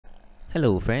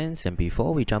Hello friends, and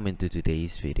before we jump into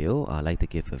today's video, I'd like to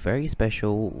give a very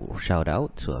special shout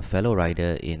out to a fellow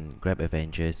rider in Grab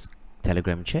Avengers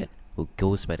Telegram chat who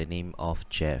goes by the name of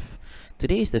Jeff.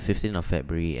 Today is the 15th of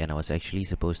February and I was actually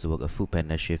supposed to work a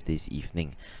FoodPanda shift this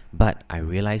evening, but I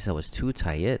realized I was too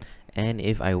tired, and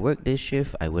if I worked this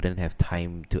shift, I wouldn't have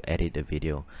time to edit the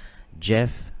video.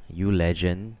 Jeff, you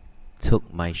legend, took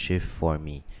my shift for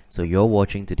me. So you're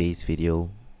watching today's video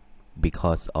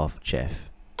because of Jeff.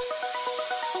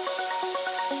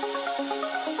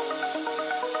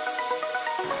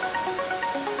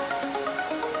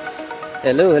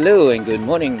 Hello and good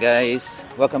morning guys.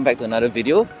 Welcome back to another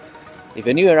video. If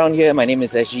you're new around here, my name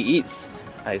is SG Eats.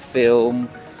 I film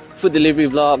food delivery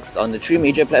vlogs on the three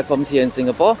major platforms here in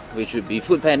Singapore, which would be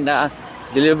FoodPanda,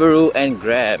 Deliveroo and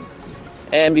Grab.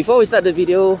 And before we start the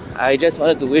video, I just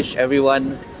wanted to wish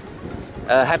everyone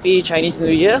a happy Chinese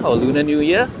New Year or Lunar New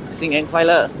Year. 新年快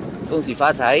乐，恭喜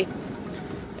发财.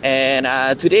 And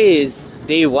today is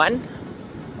day 1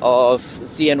 of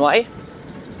CNY.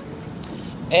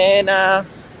 And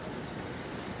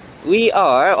we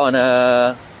are on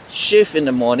a shift in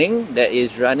the morning that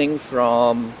is running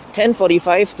from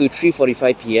 10:45 to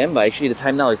 3:45 PM, but actually the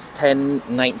time now is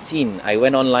 10:19. I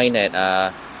went online at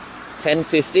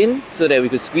 10:15 so that we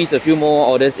could squeeze a few more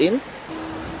orders in.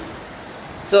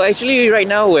 So actually right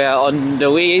now we are on the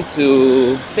way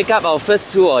to pick up our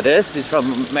first 2 orders. It's from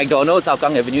McDonald's,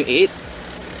 Hougang Avenue 8.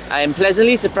 I am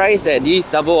pleasantly surprised that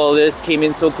these double orders came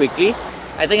in so quickly.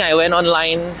 I think I went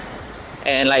online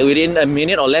and like within a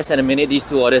minute or less than a minute, these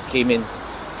 2 orders came in.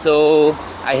 So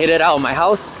I headed out of my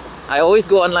house. I always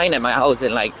go online at my house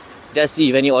and like just see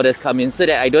if any orders come in so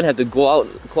that I don't have to go out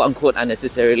quote unquote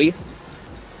unnecessarily,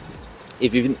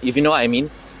 if you know what I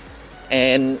mean.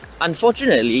 And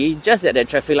unfortunately, just at that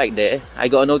traffic light there, I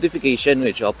got a notification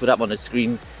which I'll put up on the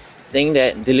screen saying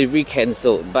that delivery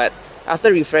cancelled. But after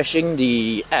refreshing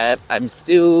the app, I'm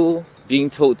still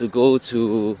being told to go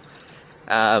to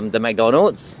the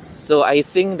McDonald's. So I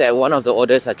think that one of the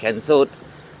orders are cancelled.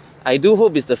 I do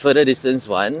hope it's the further distance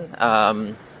one.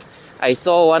 I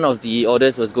saw one of the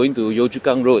orders was going to Yio Chu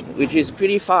Kang Road, which is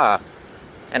pretty far,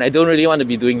 and I don't really want to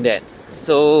be doing that.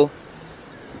 So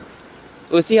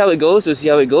we'll see how it goes.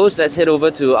 Let's head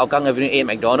over to Hougang Avenue 8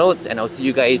 McDonald's and I'll see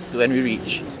you guys when we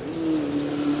reach.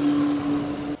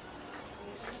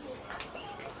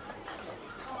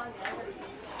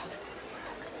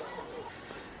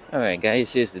 Alright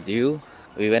guys, here's the deal.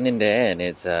 We went in there and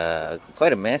it's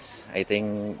quite a mess. I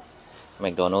think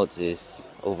McDonald's is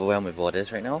overwhelmed with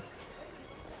orders right now.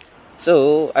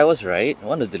 So I was right,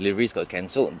 one of the deliveries got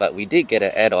cancelled, but we did get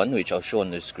an add-on which I'll show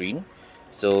on the screen.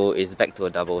 So it's back to a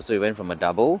double. So we went from a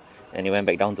double and it went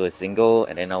back down to a single,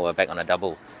 and then now we're back on a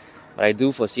double. But I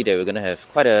do foresee that we're going to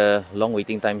have quite a long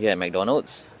waiting time here at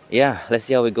McDonald's. Yeah, let's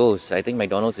see how it goes. I think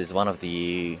McDonald's is one of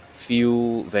the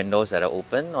few vendors that are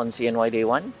open on CNY day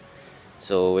 1.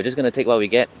 So we're just going to take what we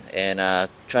get and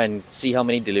try and see how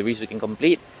many deliveries we can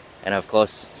complete, and of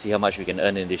course see how much we can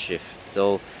earn in this shift.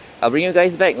 So I'll bring you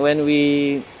guys back when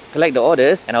we collect the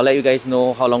orders, and I'll let you guys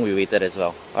know how long we waited as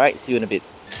well. Alright, see you in a bit.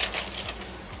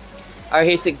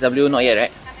 RH6W not yet,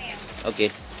 right?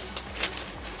 Okay.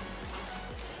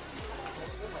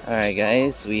 Alright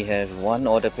guys, we have 1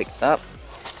 order picked up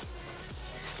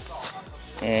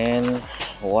and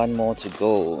 1 more to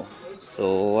go.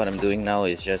 So what I'm doing now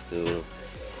is just to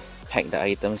pack the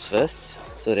items first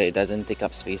so that it doesn't take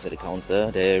up space at the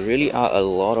counter. There really are a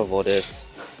lot of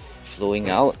orders flowing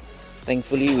out.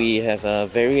 Thankfully we have a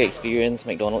very experienced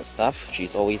McDonald's staff.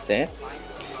 She's always there,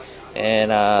 and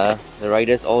the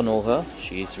riders all know her.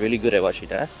 She's really good at what she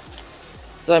does.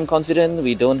 So I'm confident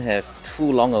we don't have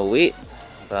too long a wait,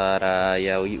 but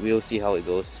yeah, we'll see how it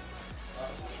goes.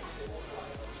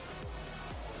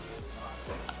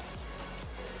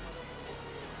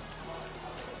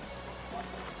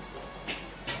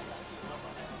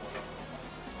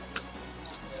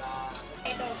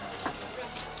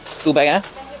 Two bag,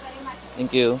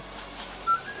 Thank you.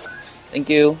 Thank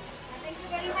you. Thank you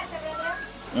very much,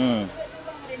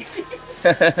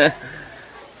 brother.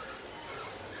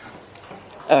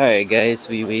 Alright guys,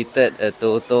 we waited a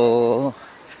total,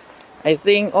 I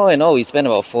think all in all we spent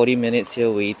about 40 minutes here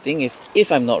waiting,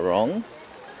 if I'm not wrong.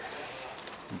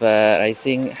 But I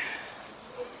think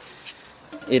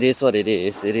it is what it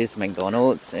is. It is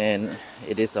McDonald's and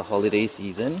it is a holiday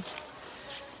season.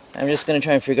 I'm just gonna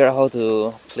try and figure out how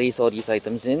to place all these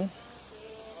items in.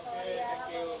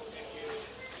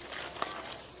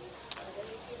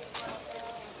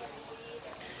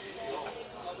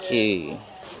 Okay.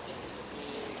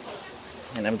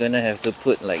 And I'm gonna have to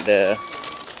put like the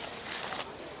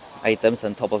items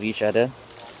on top of each other.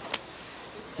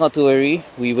 not to worry,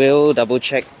 we will double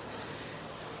check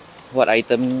what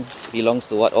item belongs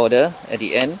to what order at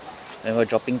the end when we're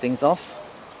dropping things off.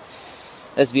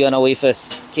 Let's be on our way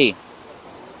first. Okay.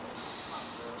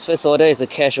 First order is a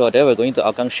cash order. We're going to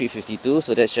Hougang Street 52,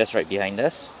 so that's just right behind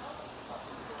us.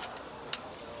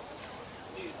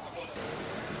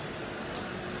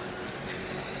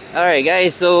 Alright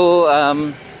guys, so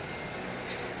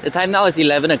the time now is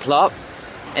 11 o'clock,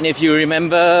 and if you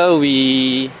remember,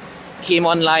 we came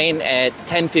online at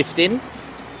 10:15,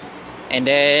 and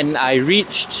then I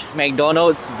reached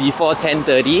McDonald's before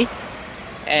 10:30,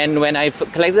 and when I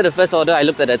collected the first order, I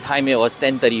looked at the time, it was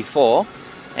 10:34,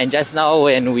 and just now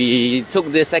when we took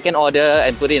the second order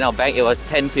and put it in our bag, it was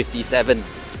 10:57.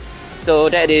 So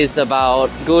that is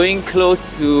about going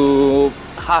close to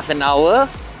half an hour.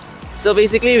 So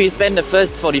basically we spent the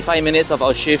first 45 minutes of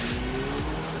our shift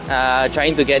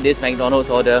trying to get this McDonald's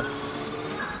order,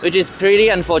 which is pretty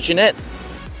unfortunate.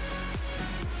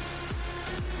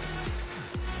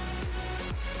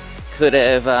 Could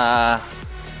have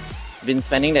been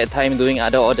spending that time doing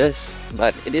other orders,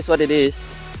 but it is what it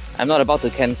is. I'm not about to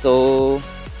cancel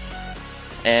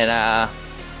and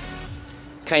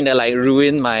kinda like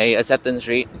ruin my acceptance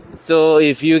rate. So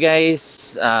if you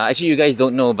guys, actually you guys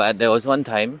don't know, but there was one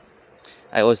time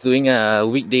I was doing a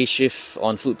weekday shift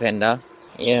on FoodPanda.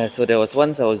 Yeah, so there was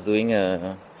once I was doing a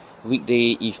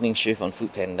weekday evening shift on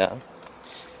FoodPanda,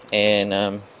 and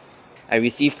I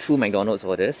received 2 McDonald's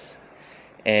orders,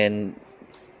 and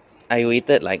I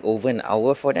waited like over an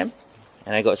hour for them,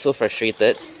 and I got so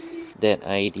frustrated that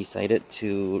I decided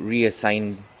to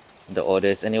reassign the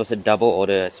orders, and it was a double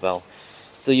order as well.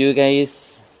 So you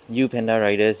guys, you Panda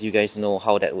riders, you guys know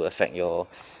how that will affect your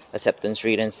acceptance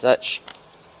rate and such.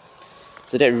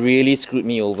 So that really screwed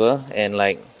me over, and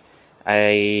like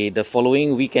the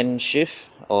following weekend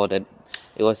shift, or that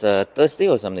it was a Thursday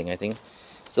or something, I think.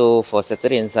 So for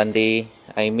Saturday and Sunday,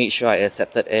 I made sure I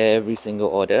accepted every single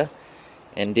order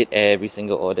and did every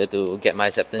single order to get my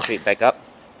acceptance rate back up,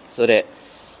 so that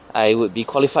I would be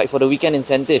qualified for the weekend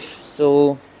incentive.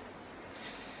 So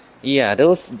yeah,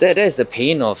 that is the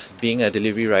pain of being a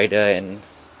delivery rider, and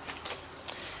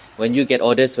when you get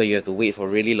orders where you have to wait for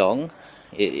really long,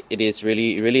 it is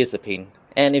really is a pain.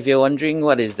 And if you're wondering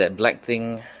what is that black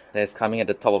thing that's coming at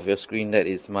the top of your screen, that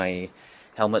is my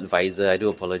helmet visor. I do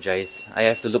apologize. I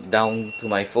have to look down to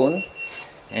my phone,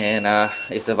 and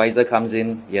if the visor comes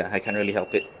in, yeah, I can't really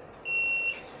help it.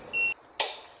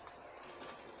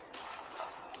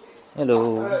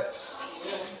 Hello.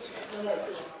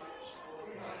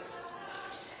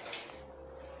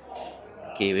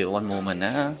 Okay, wait one moment.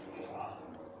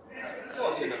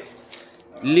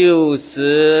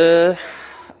 62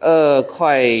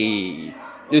块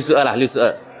，62啦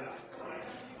，62。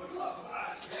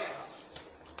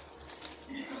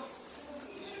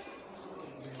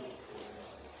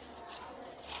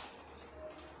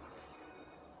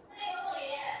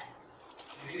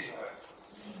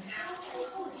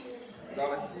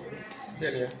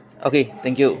Okay,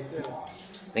 thank you.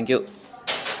 Thank you.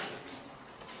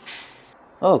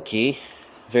 Okay,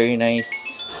 very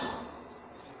nice.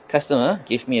 Customer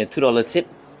gave me a $2 tip,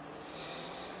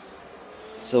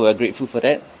 so we're grateful for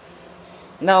that.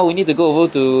 Now we need to go over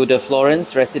to the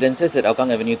Florence residences at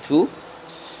Hougang Avenue 2.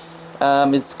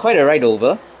 It's quite a ride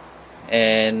over,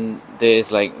 and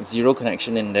there's like zero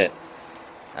connection in that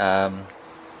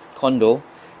condo,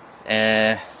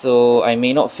 so I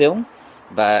may not film,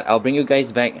 but I'll bring you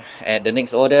guys back at the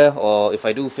next order, or if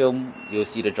I do film, you'll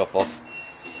see the drop off.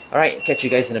 Alright, catch you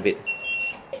guys in a bit.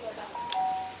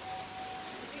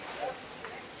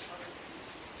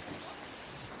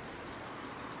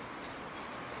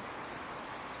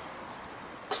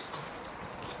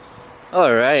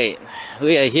 Alright,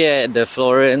 we are here at the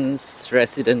Florence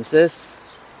residences.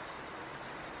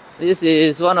 This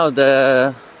is one of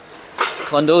the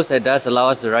condos that does allow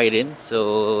us to ride in,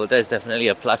 so that's definitely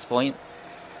a plus point.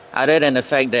 Other than the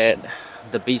fact that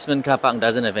the basement car park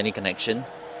doesn't have any connection.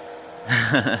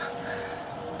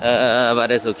 But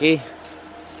that's okay.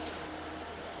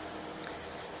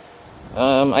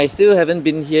 I still haven't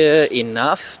been here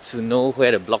enough to know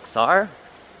where the blocks are,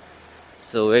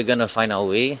 so we're gonna find our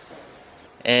way.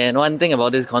 And one thing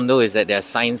about this condo is that their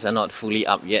signs are not fully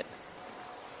up yet.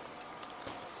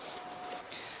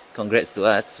 Congrats to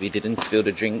us, we didn't spill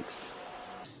the drinks.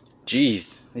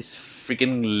 Jeez, this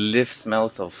freaking lift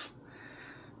smells of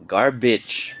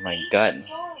garbage, my god.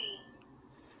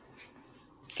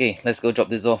 Okay, let's go drop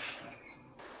this off.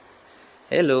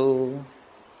 Hello.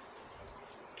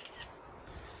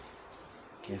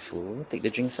 Careful, take the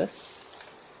drink first.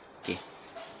 Okay,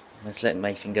 let's let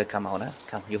my finger come out.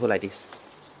 Come, you hold like this.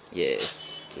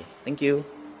 Yes, okay, thank you.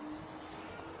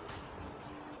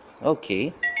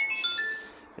 Okay,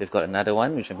 we've got another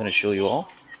one which I'm going to show you all.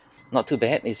 Not too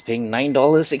bad. It's paying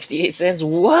 $9.68.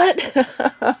 What?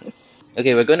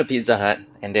 Okay, we're going to Pizza Hut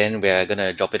and then we're going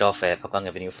to drop it off at Hougang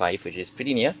Avenue 5, which is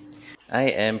pretty near. I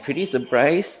am pretty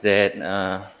surprised that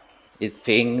it's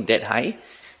paying that high,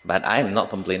 but I'm not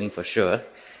complaining for sure.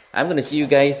 I'm going to see you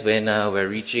guys when we're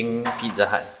reaching Pizza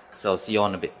Hut. So I'll see you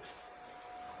on a bit.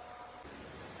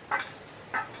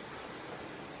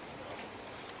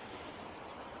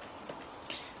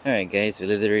 Alright guys, we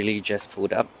literally just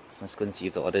pulled up. Let's go and see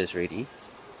if the order is ready.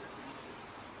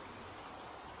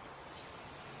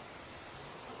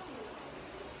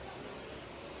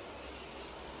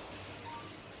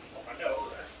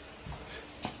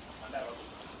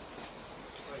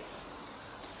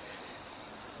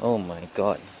 Oh my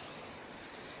god.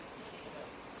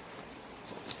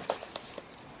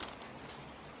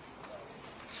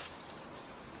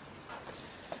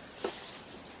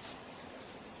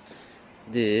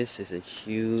 This is a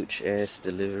huge ass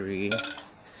delivery.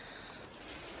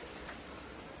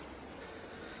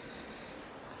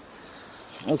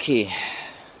 Okay.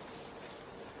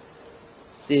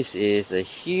 This is a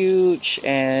huge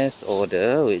ass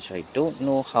order, which I don't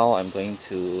know how I'm going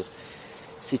to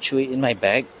situate in my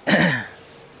bag.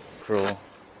 Crow.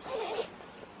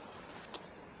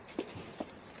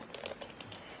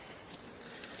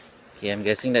 Okay, I'm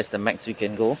guessing that's the max we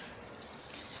can go.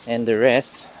 And the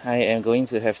rest, I am going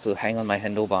to have to hang on my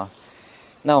handlebar.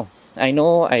 Now, I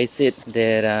know I said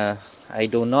that I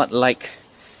do not like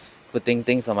putting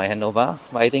things on my handlebar,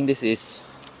 but I think this is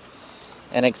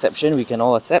an exception we can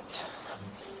all accept.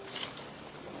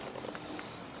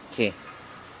 Okay,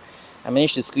 I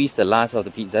managed to squeeze the last of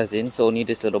the pizzas in, so only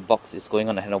this little box is going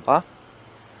on the handlebar.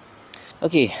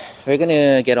 Okay, we're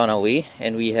gonna get on our way,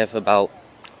 and we have about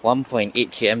 1.8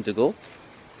 km to go.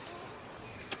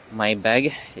 My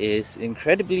bag is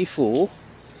incredibly full,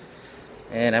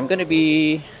 and I'm gonna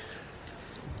be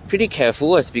pretty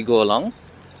careful as we go along,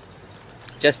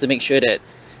 just to make sure that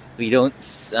we don't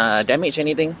damage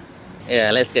anything.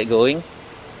 Yeah, let's get going.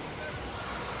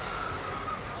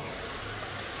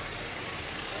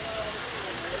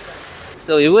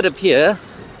 So it would appear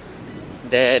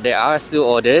that there are still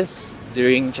orders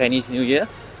during Chinese New Year.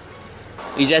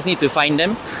 We just need to find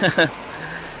them.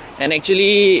 And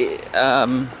actually,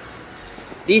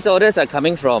 these orders are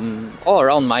coming from all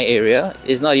around my area.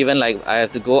 It's not even like I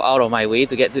have to go out of my way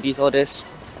to get to these orders.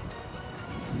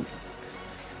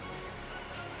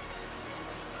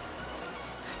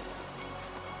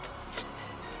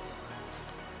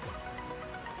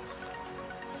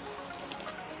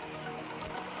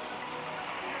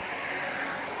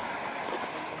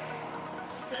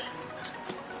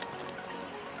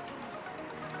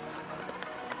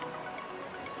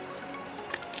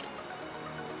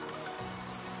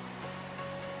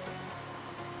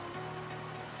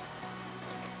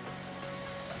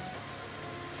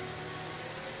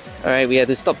 Alright, we had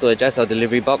to stop to adjust our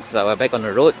delivery box, but we're back on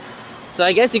the road. So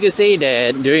I guess you could say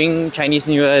that during Chinese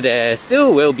New Year there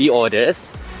still will be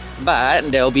orders,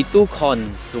 but there will be two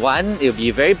cons. One, it will be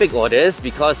very big orders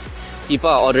because people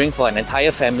are ordering for an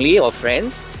entire family or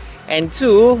friends, and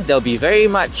two, there will be very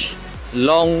much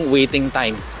long waiting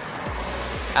times.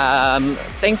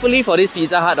 Thankfully for this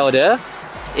Pizza Hut order,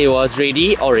 it was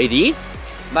ready already,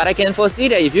 but I can foresee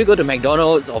that if you go to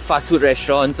McDonald's or fast food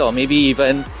restaurants or maybe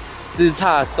even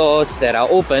zicha stores that are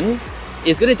open,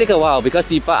 it's going to take a while because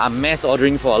people are mass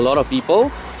ordering for a lot of people,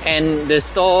 and the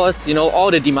stores, you know, all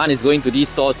the demand is going to these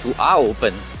stores who are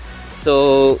open.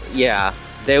 So yeah,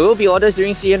 there will be orders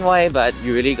during CNY, but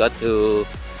you really got to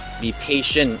be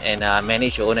patient and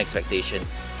manage your own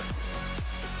expectations.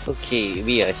 Okay,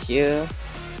 we are here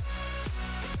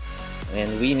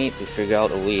and we need to figure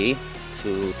out a way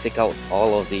to take out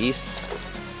all of these.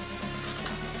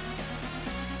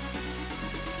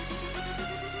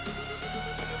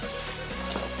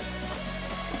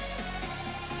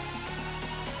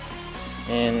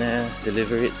 And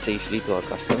deliver it safely to our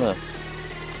customer.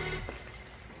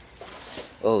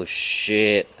 Oh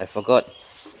shit, I forgot.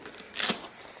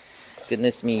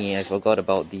 Goodness me, I forgot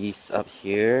about these up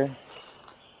here.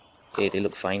 Okay, they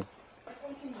look fine.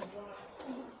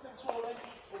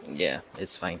 Yeah,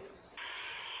 it's fine.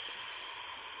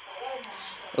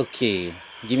 Okay,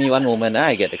 give me one moment.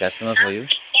 I get the customer for you.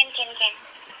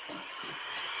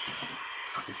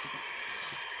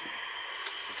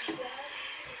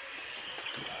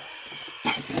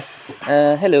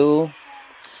 Hello.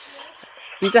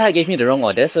 Pizza Hut gave me the wrong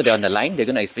order, so they're on the line. They're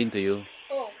gonna explain to you.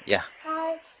 Oh. Yeah.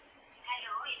 Hi.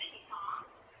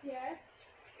 Yes.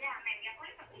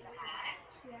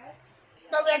 Yes.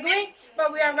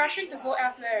 But we are rushing to go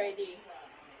elsewhere already.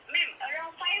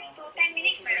 5 to 10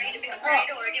 minutes, my rider, because my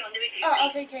rider already on the way to your place.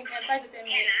 Okay, can 5 to 10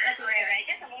 minutes. Okay, Alright,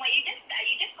 just a moment. You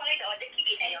just collect the order, keep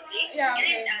it at your place. Yeah, And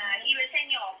okay. then he will send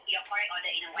your correct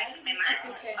order in a while, ma'am.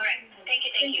 Okay. Alright,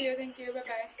 thank you. Thank you. Bye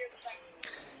bye.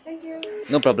 Thank you.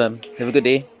 No problem. Have a good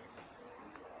day.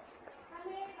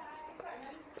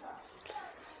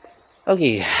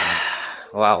 Okay.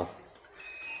 Wow.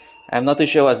 I'm not too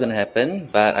sure what's gonna happen,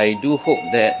 but I do hope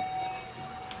that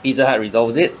Pizza Hut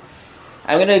resolves it.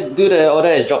 I'm gonna do the order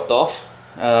as dropped off,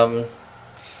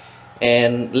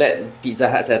 and let Pizza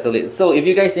Hut settle it. So if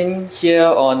you guys didn't hear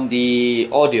on the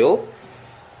audio,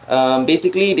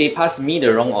 basically they passed me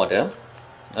the wrong order.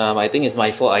 I think it's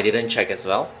my fault, I didn't check as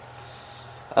well.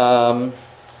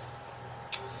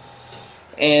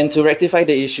 And to rectify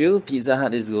the issue, Pizza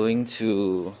Hut is going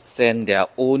to send their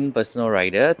own personal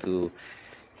rider to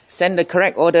send the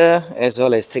correct order as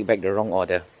well as take back the wrong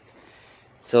order.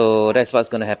 So that's what's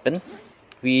going to happen.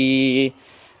 We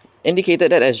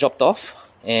indicated that as dropped off,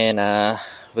 and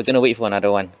we're going to wait for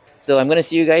another one. So I'm going to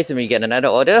see you guys when we get another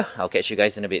order. I'll catch you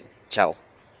guys in a bit. Ciao.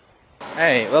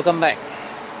 Alright, welcome back.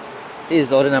 This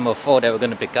is order number 4 that we're going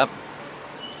to pick up.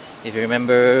 If you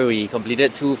remember, we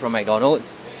completed 2 from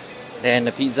McDonald's, then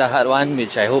the Pizza Hut one,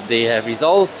 which I hope they have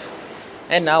resolved,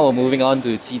 and now we're moving on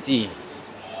to CT,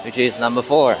 which is number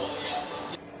 4.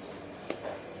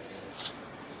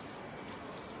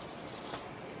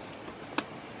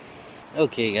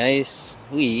 Okay guys,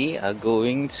 we are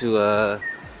going to a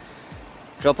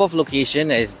drop-off location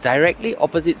that is directly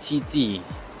opposite CT.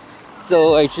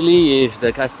 So actually, if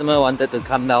the customer wanted to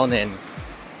come down and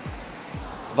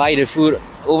buy the food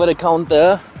over the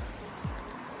counter,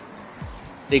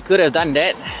 they could have done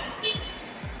that,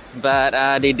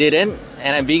 but they didn't,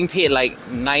 and I'm being paid like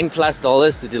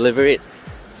 $9+ to deliver it,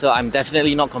 so I'm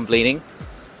definitely not complaining.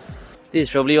 This is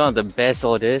probably one of the best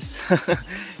orders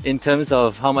in terms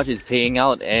of how much it's paying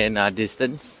out and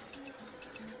distance.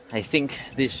 I think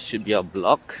this should be a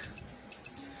block,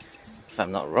 if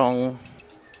I'm not wrong.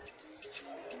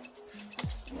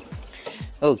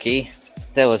 Okay,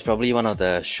 that was probably one of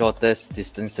the shortest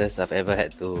distances I've ever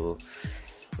had to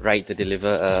ride to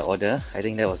deliver an order. I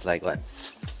think that was like what?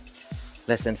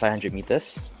 Less than 500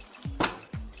 meters.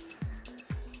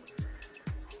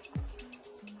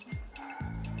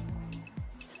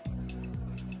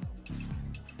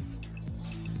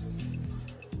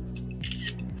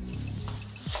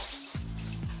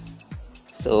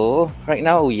 So right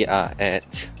now we are at,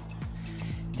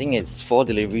 I think it's 4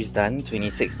 deliveries done,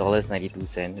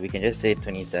 $26.92. We can just say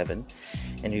 27.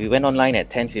 And we went online at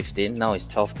 10:15. Now it's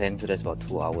 12:10, so that's about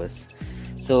 2 hours.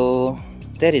 So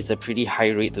that is a pretty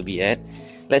high rate to be at.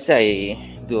 Let's say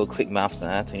I do a quick maths,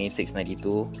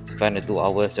 $26.92 divided by 2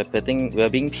 hours. We're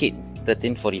being paid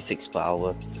 $13.46 per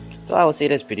hour. So I would say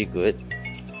that's pretty good.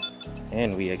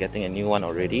 And we are getting a new one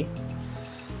already.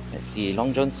 Let's see,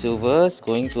 Long John Silver's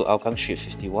going to Hougang Street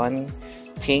 51,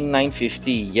 paying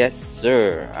 $9.50. Yes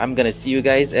sir. I'm gonna see you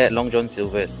guys at Long John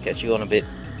Silver's. Catch you on a bit.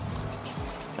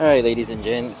 Alright ladies and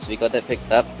gents, we got that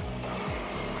picked up.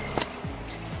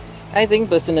 I think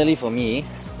personally for me,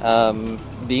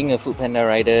 being a FoodPanda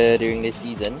rider during this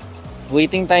season,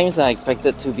 waiting times are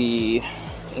expected to be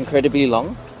incredibly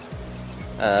long.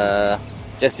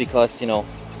 Just because, you know,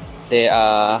 there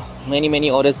are many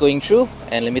orders going through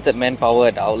and limited manpower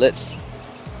at the outlets.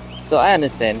 So I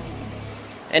understand.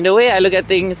 And the way I look at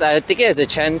things, I take it as a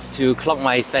chance to clock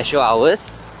my special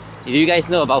hours. If you guys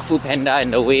know about FoodPanda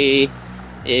and the way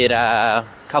it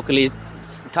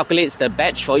calculates the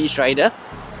batch for each rider,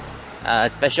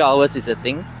 special hours is a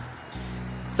thing.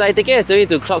 So I take it as a way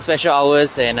to clock special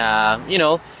hours and you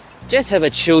know, just have a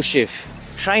chill shift.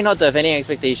 Try not to have any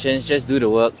expectations, just do the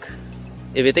work.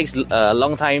 If it takes a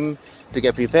long time to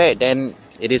get prepared, then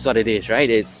it is what it is, right?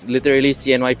 It's literally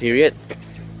CNY period,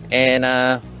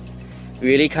 and we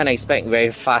really can't expect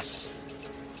very fast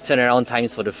turnaround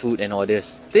times for the food and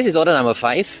orders. This is order number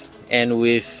 5, and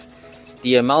with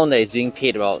the amount that is being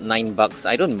paid, about $9,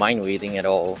 I don't mind waiting at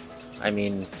all. I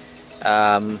mean,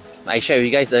 I shared with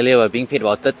you guys earlier, we're being paid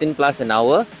about $13+ an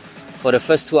hour for the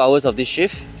first 2 hours of this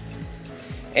shift.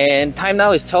 And time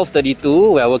now is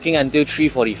 12:32. We're working until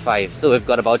 3:45, so we've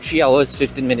got about 3 hours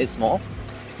 15 minutes more.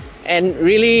 And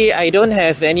really, I don't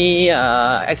have any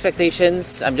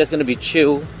expectations. I'm just gonna be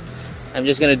chill. I'm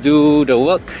just gonna do the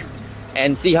work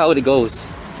and see how it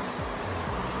goes.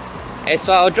 As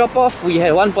for our drop off, we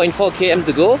have 1.4 km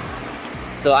to go,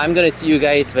 so I'm gonna see you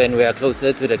guys when we are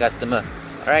closer to the customer.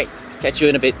 Alright, catch you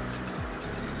in a bit.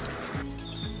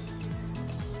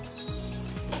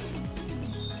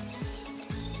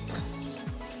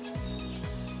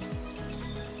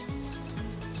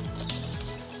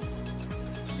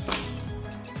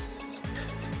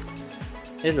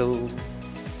 Hello.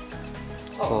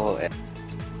 For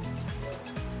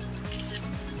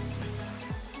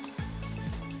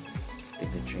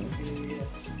take the drink.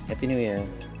 Happy New Year.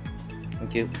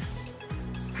 Thank you.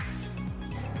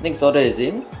 Next order is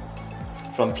in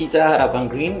from Pizza Hut Hougang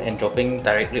Green and dropping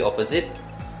directly opposite.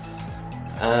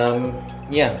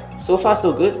 Yeah, so far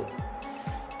so good.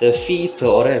 The fees per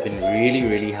order have been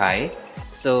really high.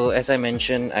 So as I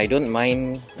mentioned, I don't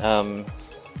mind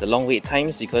the long wait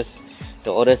times because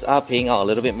the orders are paying out a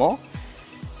little bit more.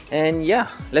 And yeah,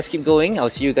 let's keep going. I'll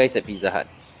see you guys at Pizza Hut.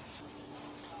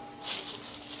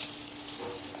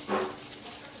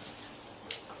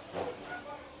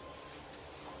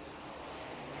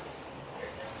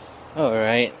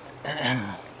 Alright.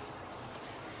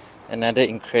 Another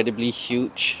incredibly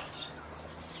huge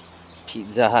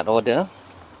Pizza Hut order.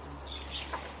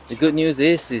 The good news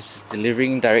is it's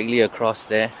delivering directly across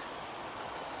there.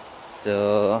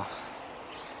 So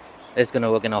that's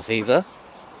gonna work in our favor.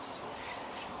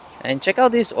 And check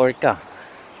out this orca.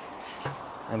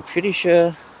 I'm pretty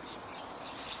sure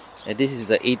that this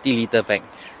is a 80-liter bag.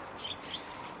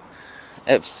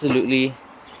 Absolutely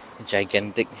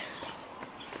gigantic.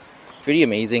 Pretty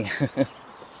amazing.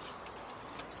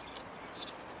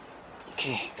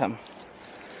 Okay, come.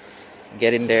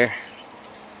 Get in there.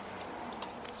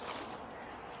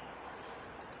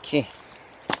 Okay.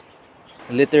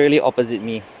 Literally opposite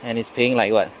me, and it's paying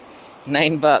like what?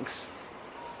 $9.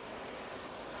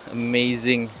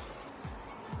 Amazing.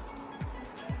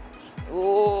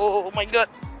 Oh my god.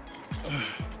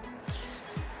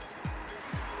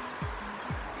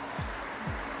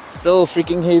 So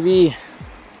freaking heavy.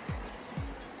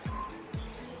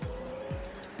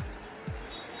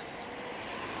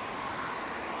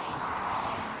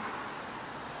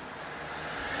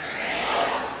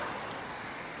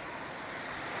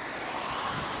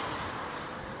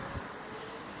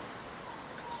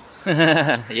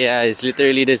 Yeah, it's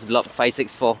literally this block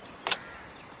 564.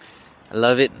 I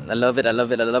love it. I love it. I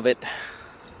love it. I love it.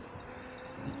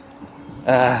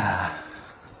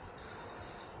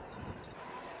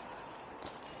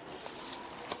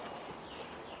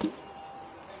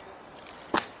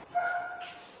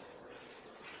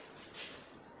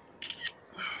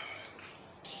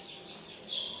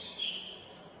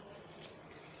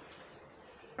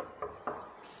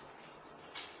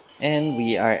 And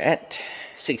we are at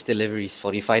 6 deliveries,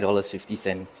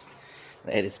 $45.50.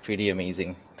 That is pretty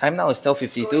amazing. Time now is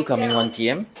 12:52, coming 1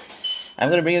 p.m. I'm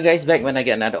gonna bring you guys back when I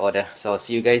get another order. So I'll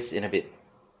see you guys in a bit.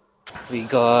 We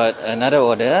got another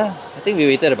order. I think we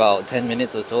waited about 10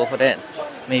 minutes or so for that.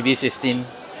 Maybe 15.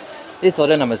 This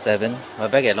order number 7. We're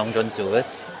back at Long John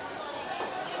Silver's.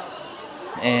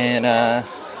 And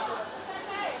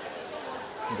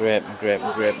grab.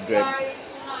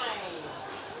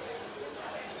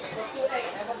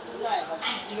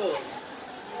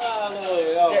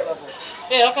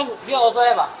 Hey, how come you also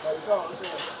have ah?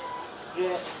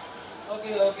 Yeah.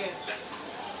 Okay.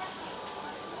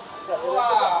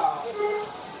 Wow.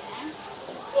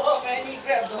 So many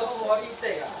grab the whole body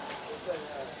take ah?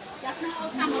 Just now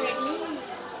come already.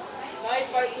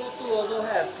 9522 also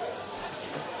have.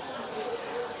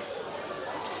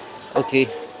 Okay.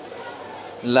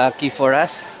 Lucky for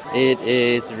us, it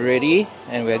is ready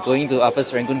and we're going to Upper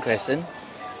Serangoon Crescent.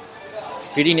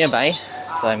 Pretty nearby,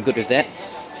 so I'm good with that.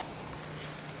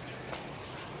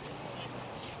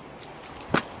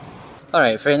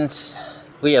 Alright friends,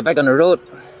 we are back on the road.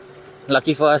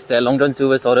 Lucky for us that Long John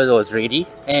Silver's order was ready.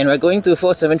 And we're going to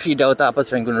 473 Delta Upper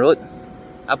Serangoon Road.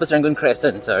 Upper Serangoon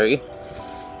Crescent, sorry.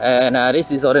 And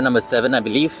this is order number 7, I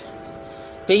believe.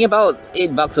 Paying about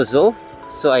 $8 or so.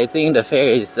 So I think the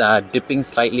fare is dipping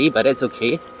slightly, but that's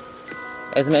okay.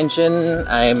 As mentioned,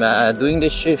 I'm doing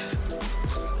this shift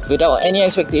without any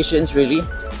expectations really.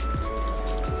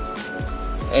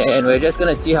 And we're just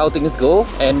gonna see how things go,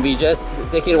 and we just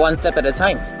take it one step at a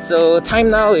time. So time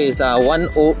now is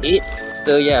 1:08.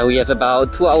 So yeah, we have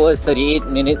about 2 hours 38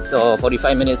 minutes or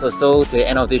 45 minutes or so to the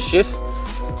end of this shift.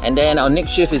 And then our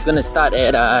next shift is gonna start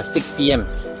at 6 p.m.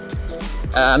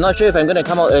 I'm not sure if I'm gonna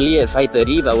come out early at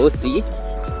 5:30, but we'll see.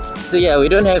 So yeah, we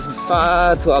don't have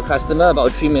far to our customer,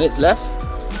 about 3 minutes left.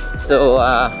 So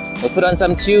we'll put on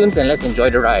some tunes and let's enjoy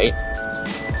the ride.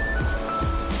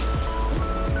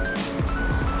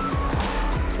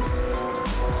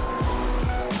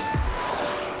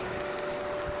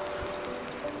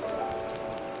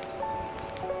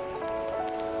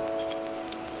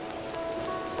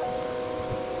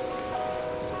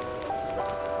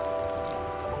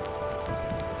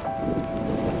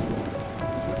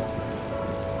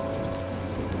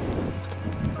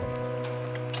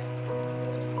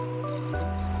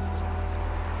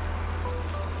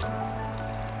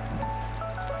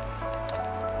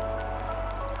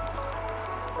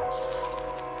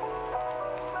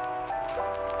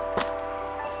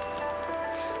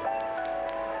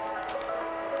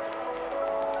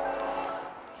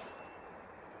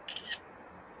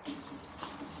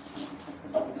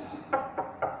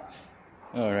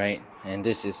 Alright, and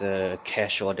this is a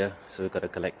cash order, so we gotta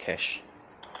collect cash.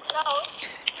 Hello.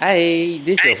 Hi,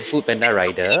 this is your FoodPanda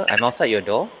rider. I'm outside your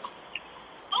door.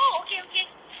 Oh, okay,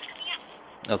 okay.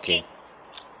 Coming up. Okay.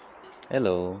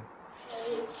 Hello.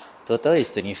 Total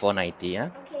is 24.90, yeah?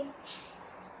 Okay.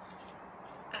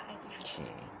 Okay.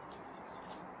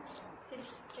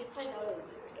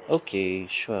 Okay,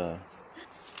 sure.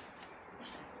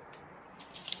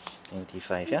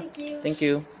 25, yeah? Thank you. Thank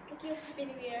you. Thank you. Happy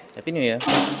New Year. Happy New Year.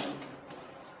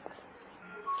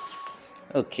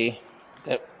 Okay,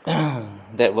 that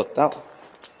that worked out.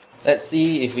 Let's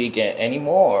see if we get any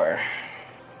more.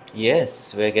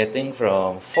 Yes, we're getting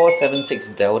from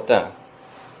 476 Delta.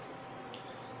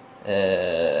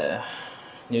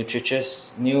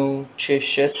 Nutritious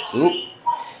soup.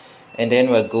 And then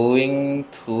we're going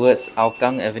towards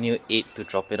Hougang Avenue 8 to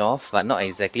drop it off, but not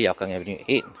exactly Hougang Avenue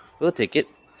 8. We'll take it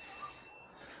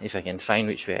if I can find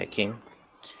which way I came.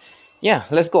 Yeah,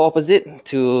 let's go opposite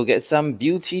to get some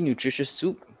beauty nutritious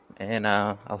soup, and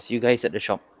I'll see you guys at the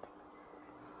shop.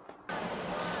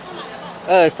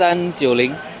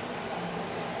 2390.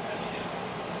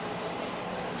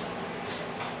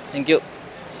 Thank you.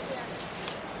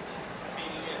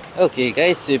 Okay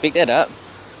guys, we picked that up.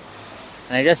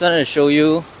 And I just wanted to show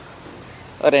you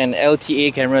what an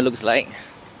LTA camera looks like.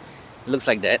 It looks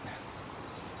like that.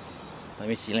 Let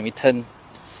me see, let me turn.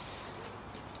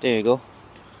 There you go.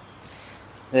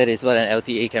 That is what an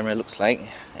LTA camera looks like.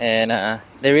 And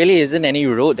there really isn't any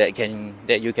road that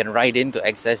you can ride in to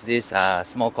access this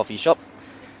small coffee shop.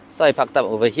 So I parked up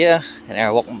over here and I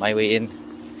walked my way in.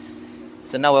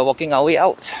 So now we're walking our way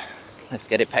out. Let's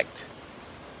get it packed.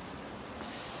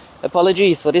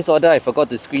 Apologies for this order, I forgot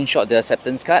to screenshot the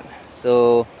acceptance card,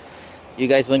 so you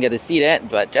guys won't get to see that,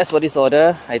 but just for this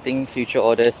order, I think future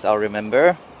orders I'll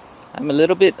remember. I'm a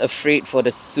little bit afraid for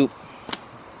the soup.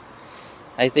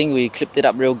 I think we clipped it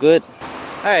up real good.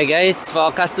 Alright guys, for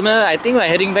our customer, I think we're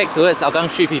heading back towards Hougang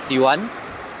Street 51,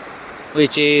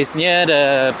 which is near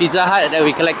the Pizza Hut that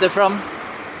we collected from.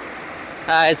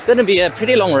 It's gonna be a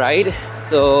pretty long ride,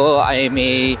 so I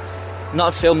may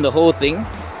not film the whole thing.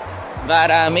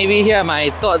 But maybe here are my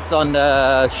thoughts on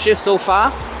the shift so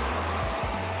far.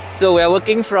 So we're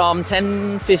working from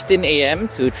 10:15 AM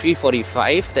to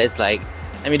 3:45. That's like,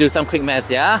 let me do some quick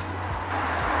maths, yeah?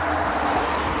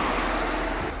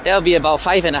 That'll be about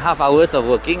 5.5 hours of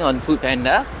working on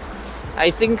FoodPanda. I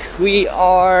think we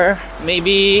are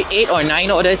maybe 8 or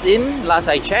 9 orders in, last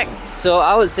I checked. So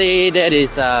I would say that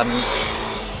is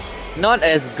not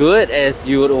as good as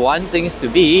you would want things to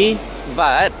be,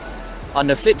 but on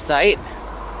the flip side,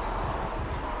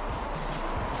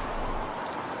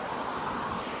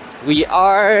 we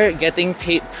are getting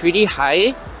paid pretty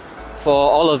high for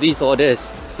all of these orders.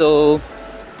 So,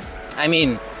 I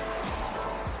mean,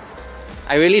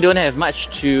 I really don't have much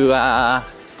to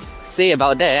say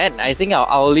about that. I think our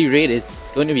hourly rate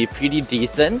is going to be pretty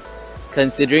decent,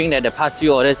 considering that the past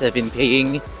few orders have been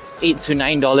paying $8 to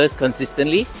 $9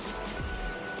 consistently.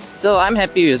 So I'm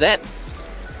happy with that.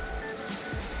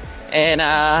 And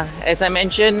as I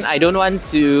mentioned, I don't want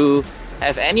to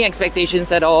have any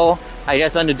expectations at all. I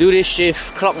just want to do this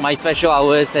shift, clock my special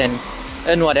hours, and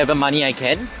earn whatever money I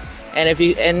can. And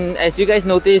as you guys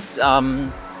notice,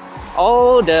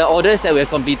 all the orders that we have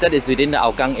completed is within the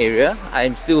Hougang area.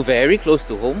 I'm still very close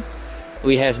to home.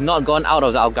 We have not gone out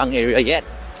of the Hougang area yet.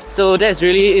 So that's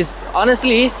really is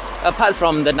honestly, apart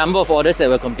from the number of orders that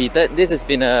were completed, this has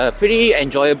been a pretty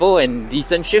enjoyable and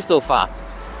decent shift so far.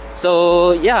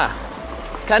 So yeah,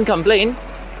 can't complain.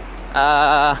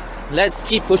 Let's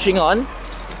keep pushing on,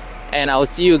 and I'll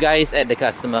see you guys at the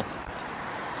customer.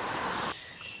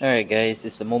 Alright guys,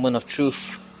 it's the moment of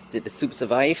truth. Did the soup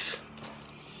survive?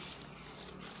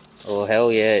 Oh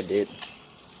hell yeah it did.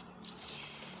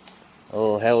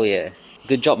 Oh hell yeah.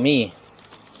 Good job me.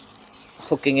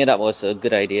 Hooking it up was a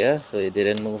good idea, so it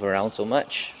didn't move around so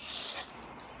much.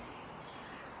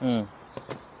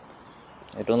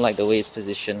 I don't like the way it's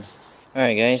positioned.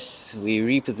 Alright guys, we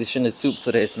repositioned the soup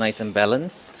so that it's nice and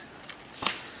balanced.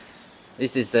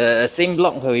 This is the same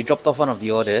block where we dropped off one of the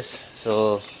orders,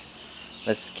 so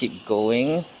let's keep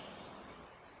going.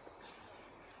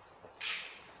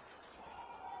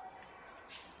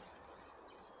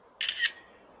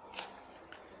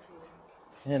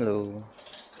 Hello.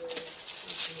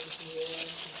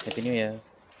 Happy New Year.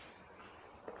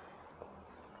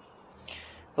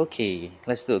 Okay,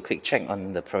 let's do a quick check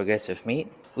on the progress we've made.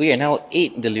 We are now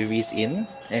 8 deliveries in,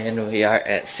 and we are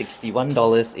at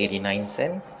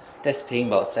 $61.89. That's paying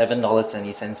about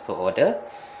 $7.70 per order.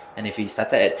 And if we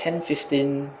started at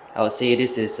 10:15, I would say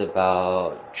this is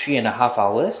about 3.5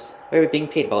 hours, where we're being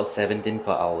paid about $17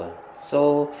 per hour.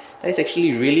 So that's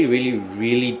actually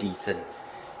really decent.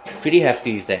 Pretty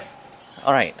happy with that.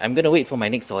 Alright, I'm gonna wait for my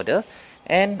next order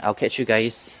and I'll catch you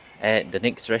guys at the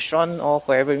next restaurant or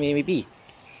wherever it may be.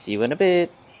 See you in a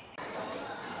bit.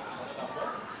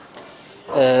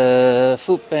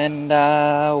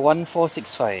 FoodPanda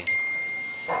 1465.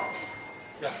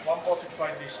 Yeah,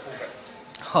 1465 this full bag.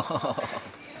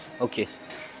 Okay.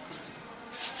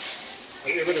 Are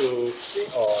you able to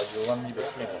split or you want me to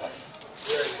split or half?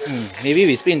 Maybe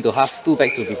we split into half. 2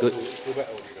 bags would be good. Two bag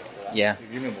will be better. Yeah, You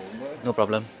give me a moment. no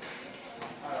problem.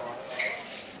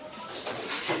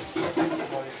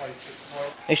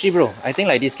 Actually bro, I think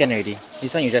like this can already.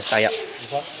 This one you just tie up.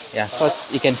 This one? Yeah,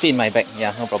 cause it can fit in my bag.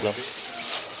 Yeah, no problem.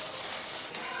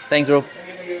 Thanks bro.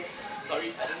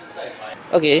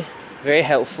 Okay, very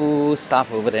helpful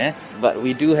staff over there. But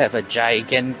we do have a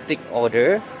gigantic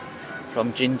order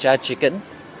from Jinja Chicken.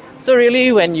 So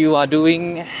really when you are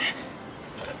doing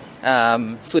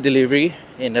food delivery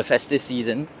in the festive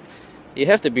season, you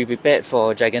have to be prepared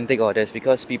for gigantic orders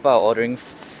because people are ordering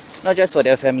not just for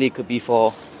their family, it could be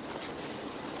for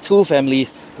 2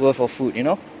 families worth of food, you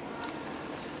know.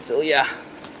 So yeah,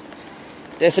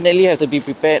 definitely have to be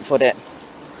prepared for that.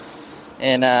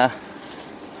 And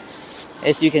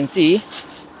as you can see,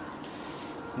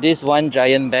 this one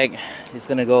giant bag is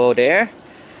gonna go there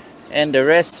and the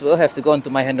rest will have to go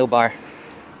onto my handlebar.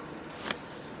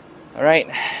 Alright,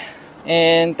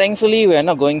 and thankfully we are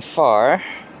not going far.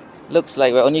 Looks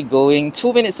like we're only going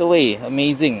 2 minutes away.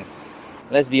 Amazing.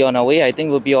 Let's be on our way. I think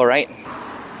we'll be alright.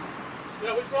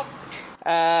 Yeah, which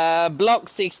block? Block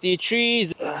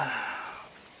 63.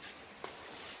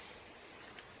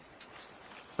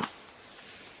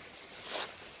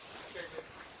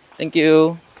 Thank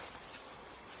you.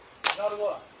 Now to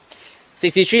go.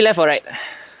 63 left or right? I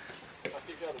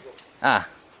teach you how to go. Ah,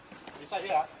 Beside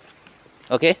here,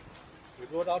 okay. you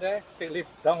go down there, take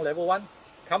lift down level 1.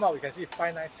 Come out, you can see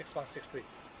 596163.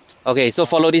 Okay, so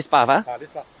follow this path, huh?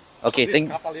 This part. Okay, This thank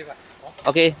car park lift, right?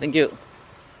 Okay, thank you.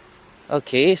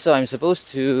 Okay, so I'm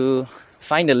supposed to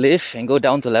find a lift and go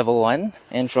down to level 1,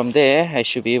 and from there I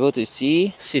should be able to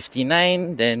see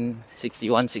 59, then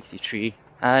 61, 63.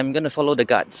 I'm gonna follow the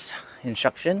guard's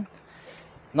instruction.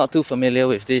 Not too familiar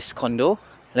with this condo.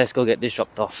 Let's go get this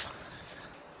dropped off.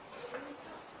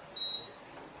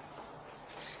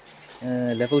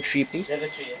 Level 3 please. Level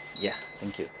 3, Yeah,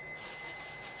 thank you.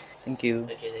 Thank you.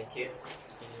 Okay, thank you.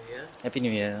 Happy New Year. Happy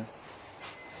New Year.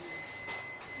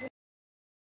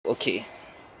 Okay.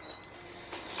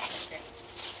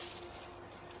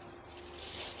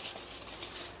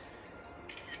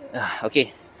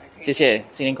 Okay. 谢谢，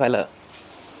新年快乐。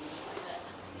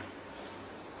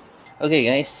Okay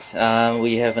guys,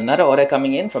 we have another order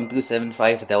coming in from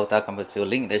 275 Delta Compassville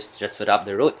Link. That's just further up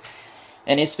the road.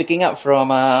 And it's picking up from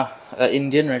an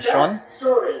Indian restaurant.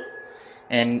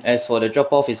 And as for the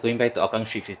drop-off, it's going back to Hougang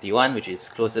Street 51, which is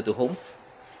closer to home.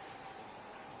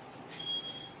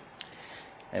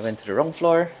 I went to the wrong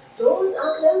floor. Doors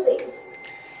are closing.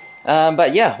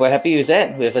 But yeah, we're happy with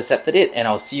that. We've accepted it, and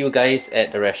I'll see you guys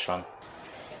at the restaurant.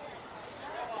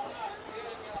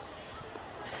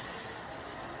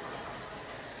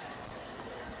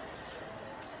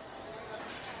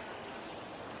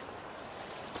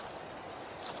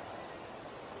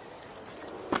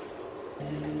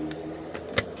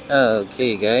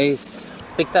 Okay guys,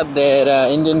 picked up that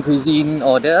Indian cuisine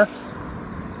order,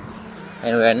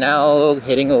 and we're now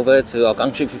heading over to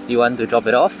Hougang Street 51 to drop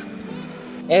it off.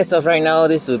 As of right now,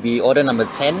 this will be order number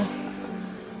 10,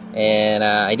 and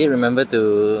I did remember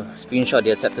to screenshot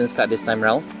the acceptance card this time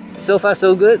around. So far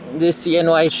so good. This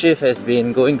CNY shift has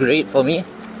been going great for me.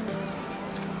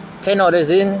 10 orders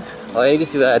in, or at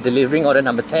least we are delivering order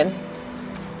number 10,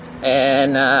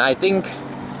 and I think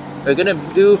we're gonna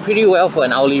do pretty well for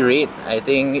an hourly rate. I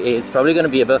think it's probably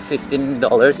gonna be above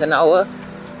 $15 an hour.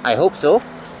 I hope so.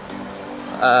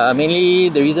 Mainly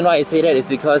the reason why I say that is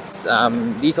because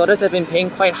these orders have been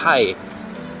paying quite high,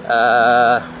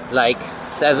 like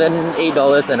 $7,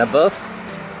 $8 and above.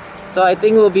 So I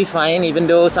think we'll be fine, even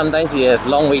though sometimes we have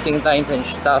long waiting times and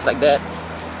stuff like that.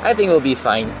 I think we'll be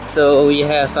fine. So we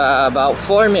have about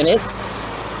 4 minutes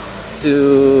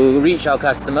to reach our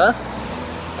customer,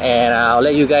 and I'll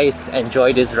let you guys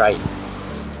enjoy this ride.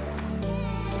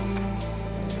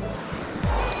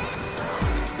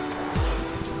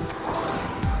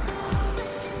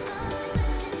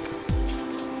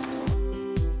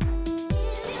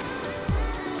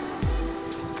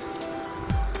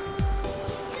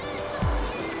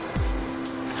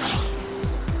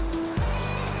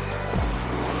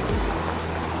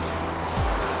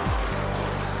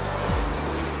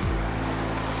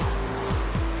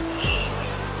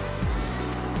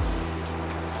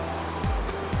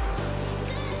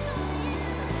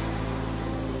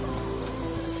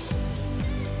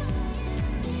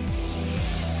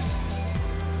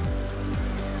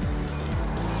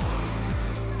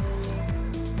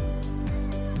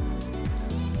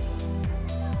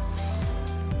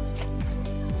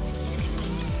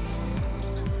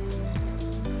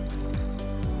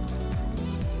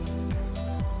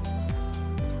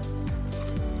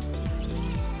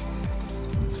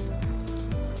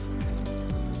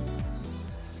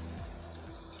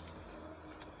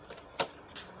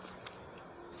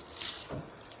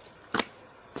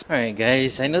 Alright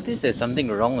guys, I noticed there's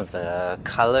something wrong with the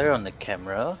color on the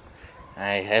camera.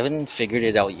 I haven't figured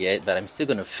it out yet, but I'm still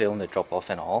going to film the drop off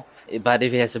and all. But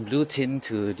if it has a blue tint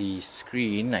to the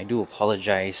screen, I do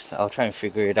apologize. I'll try and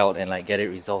figure it out and like get it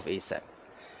resolved ASAP.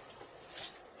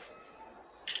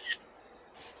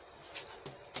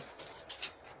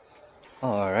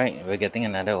 Alright, we're getting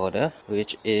another order,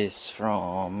 which is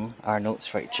from Arnold's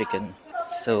Fried Chicken.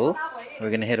 So, we're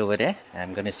gonna head over there, and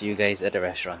I'm gonna see you guys at the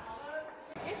restaurant.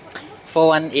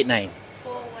 4189.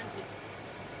 418.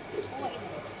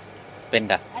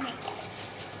 Panda.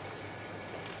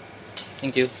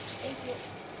 Thank you.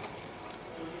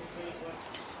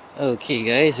 Okay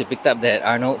guys, we picked up that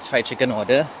Arnold's Fried Chicken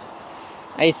order.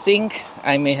 I think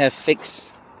I may have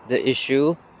fixed the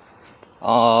issue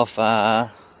of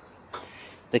the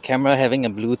camera having a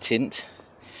blue tint,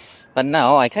 but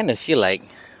now I kind of feel like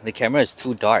the camera is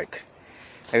too dark.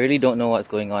 I really don't know what's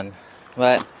going on,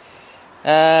 but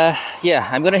yeah,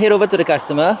 I'm gonna head over to the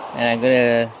customer and I'm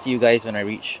gonna see you guys when I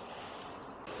reach.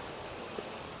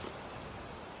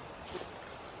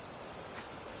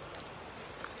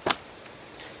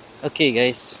 Okay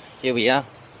guys, here we are.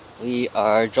 We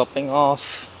are dropping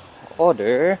off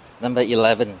order number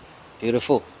 11.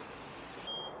 Beautiful.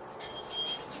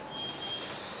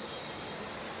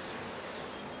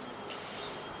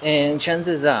 And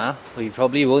chances are we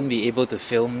probably won't be able to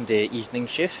film the evening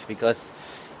shift because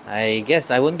I guess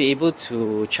I won't be able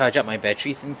to charge up my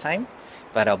batteries in time,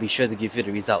 but I'll be sure to give you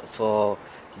the results for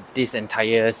this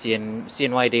entire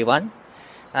CNY day 1.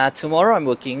 Tomorrow I'm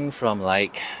working from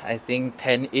like I think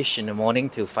 10-ish in the morning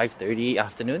till 5:30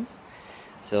 afternoon,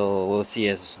 so we'll see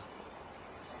as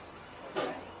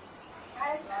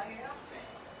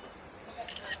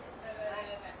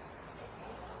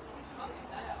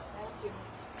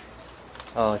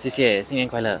哦，谢谢，新年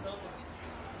快乐。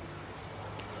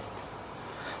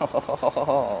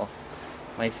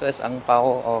My first ang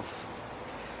pao of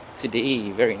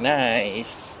today, very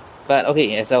nice. But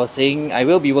okay, as I was saying, I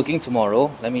will be working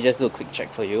tomorrow. Let me just do a quick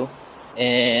check for you.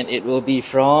 And it will be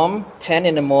from 10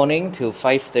 in the morning till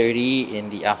 5:30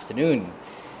 in the afternoon.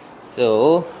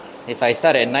 So if I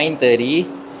start at 9:30,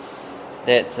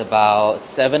 that's about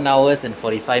 7 hours and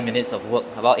 45 minutes of work,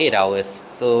 about 8 hours.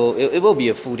 So it will be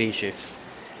a full day shift.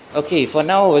 Okay, for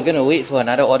now we're gonna wait for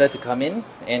another order to come in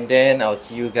and then I'll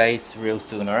see you guys real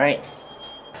soon, alright?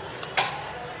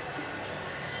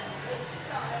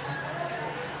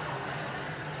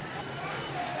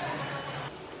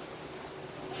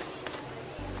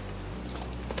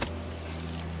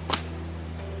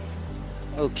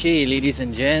 Okay, ladies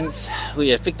and gents,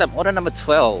 we have picked up order number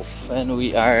 12 and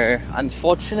we are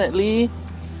unfortunately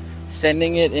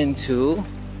sending it into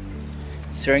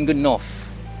Serangoon North,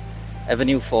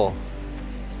 Avenue 4.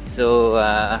 So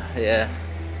yeah,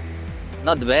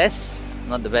 not the best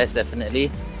definitely,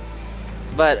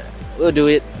 but we'll do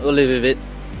it, we'll live with it.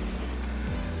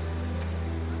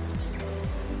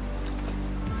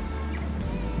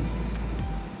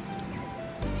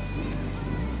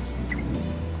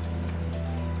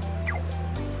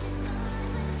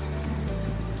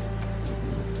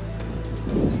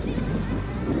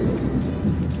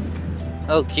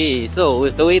 Okay, so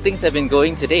with the way things have been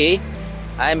going today,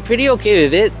 I'm pretty okay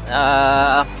with it.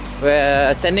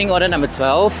 We're sending order number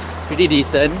 12, pretty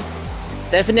decent.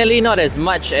 Definitely not as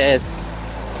much as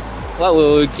what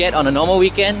we'll get on a normal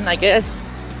weekend, I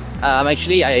guess.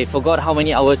 Actually, I forgot how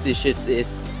many hours this shift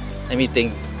is. Let me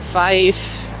think. 5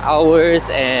 hours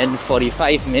and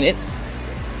 45 minutes.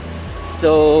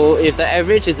 So if the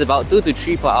average is about 2 to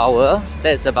 3 per hour,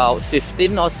 that's about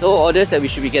 15 or so orders that we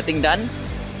should be getting done.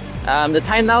 The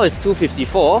time now is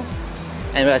 2:54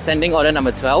 and we're sending order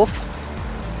number 12.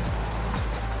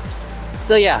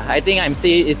 So yeah, I think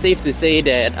it's safe to say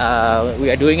that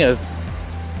we are doing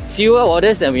fewer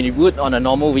orders than we would on a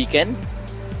normal weekend.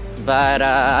 But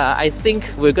I think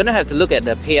we're gonna have to look at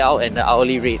the payout and the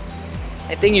hourly rate.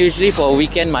 I think usually for a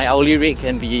weekend my hourly rate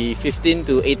can be $15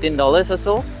 to $18 or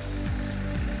so.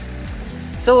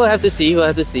 So we'll have to see,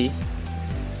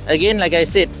 Again, like I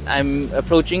said, I'm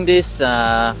approaching this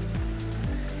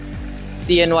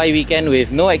CNY weekend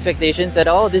with no expectations at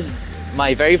all. This is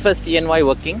my very first CNY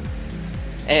working,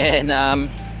 and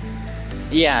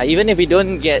yeah, even if we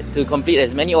don't get to complete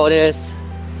as many orders,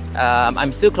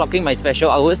 I'm still clocking my special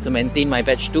hours to maintain my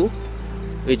batch 2,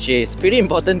 which is pretty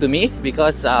important to me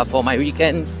because for my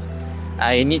weekends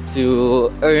I need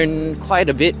to earn quite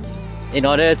a bit in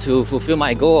order to fulfill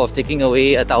my goal of taking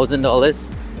away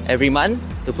 $1,000 every month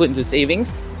to put into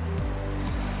savings.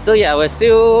 So yeah, we're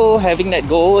still having that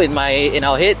goal in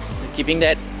our heads, keeping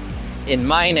that in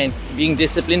mind and being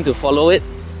disciplined to follow it.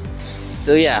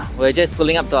 So yeah, we're just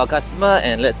pulling up to our customer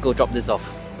and let's go drop this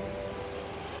off.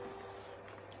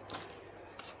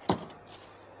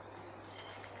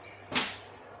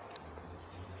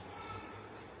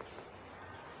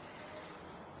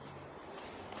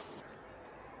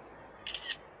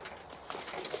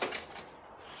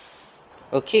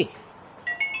 Okay.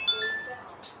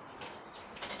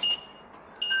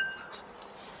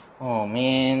 Oh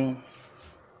man.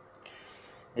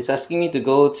 It's asking me to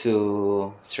go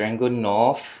to Serangoon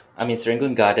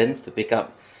Gardens to pick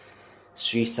up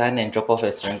Sri San and drop off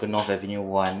at Serangoon North Avenue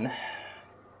 1.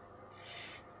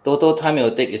 Total time it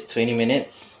will take is 20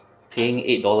 minutes, paying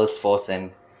 $8.04.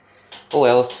 Oh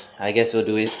wells, I guess we'll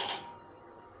do it.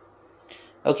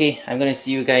 Okay, I'm gonna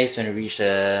see you guys when we reach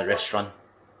the restaurant.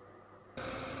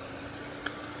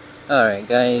 Alright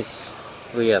guys,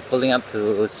 we are pulling up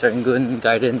to Serangoon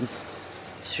Gardens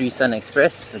Sri San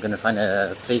Express. We're gonna find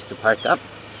a place to park up.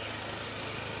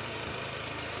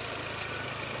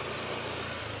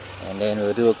 And then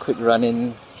we'll do a quick run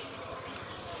in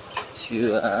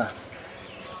to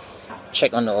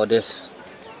check on the orders.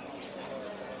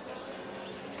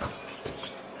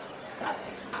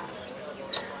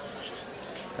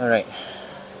 Alright,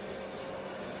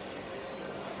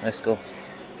 let's go.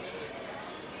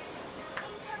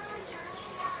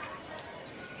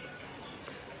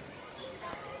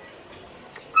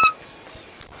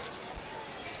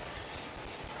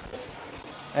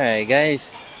 Alright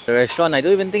guys, the restaurant, I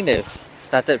don't even think they've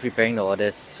started preparing the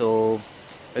orders, so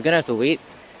we're gonna have to wait,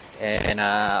 and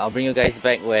I'll bring you guys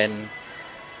back when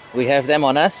we have them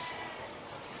on us.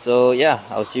 So yeah,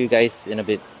 I'll see you guys in a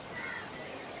bit.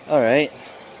 Alright,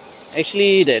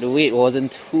 actually that wait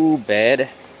wasn't too bad.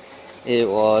 It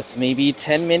was maybe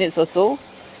 10 minutes or so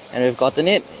and we've gotten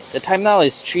it. The time now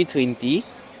is 3:20,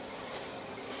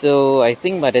 so I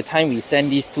think by the time we send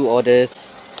these two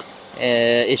orders,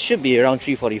 it should be around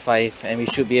 3:45 and we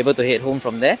should be able to head home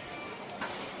from there.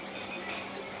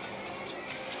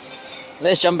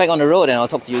 Let's jump back on the road and I'll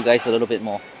talk to you guys a little bit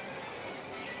more.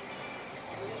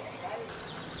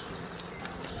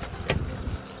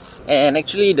 And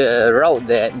actually the route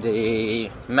that the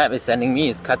map is sending me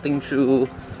is cutting through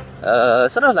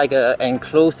sort of like an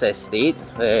enclosed estate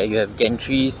where you have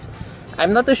gantries.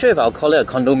 I'm not too sure if I'll call it a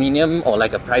condominium or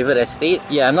like a private estate.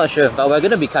 Yeah, I'm not sure, but we're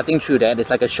going to be cutting through that. It's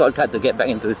like a shortcut to get back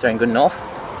into Serangoon North.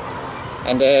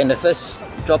 And then the first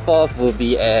drop-off will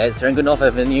be at Serangoon North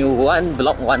Avenue 1,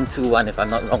 Block 121 if I'm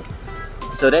not wrong.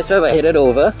 So that's where we're headed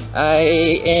over.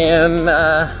 I am,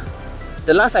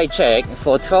 the last I checked,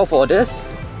 for 12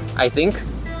 orders, I think,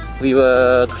 we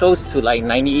were close to like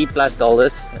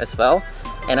 $90+ as well.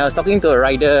 And I was talking to a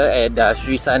rider at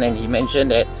Sri San and he mentioned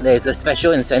that there's a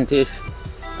special incentive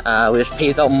which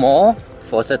pays out more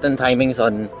for certain timings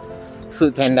on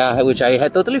FoodPanda, which I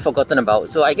had totally forgotten about.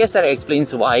 So I guess that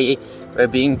explains why we're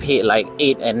being paid like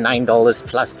 $8 and $9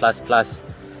 plus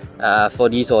for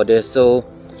these orders. So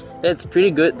that's pretty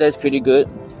good, that's pretty good.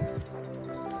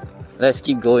 Let's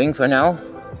keep going for now.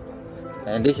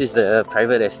 And this is the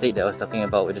private estate that I was talking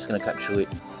about. We're just gonna cut through it.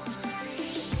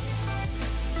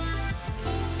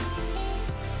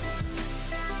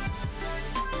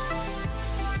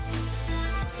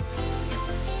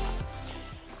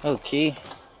 Okay,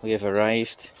 we have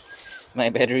arrived.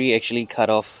 My battery actually cut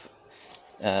off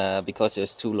because it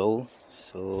was too low.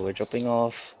 So we're dropping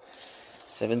off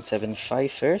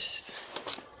 775 first.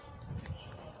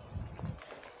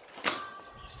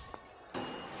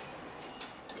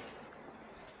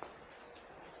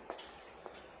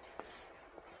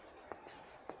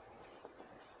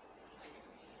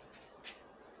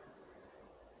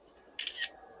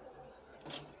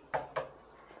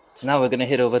 Now we're gonna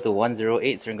head over to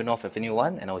 108 Serangoon North Avenue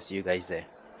 1 and I'll see you guys there.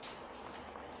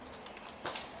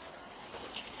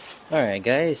 Alright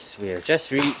guys, we have just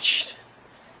reached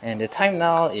and the time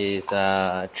now is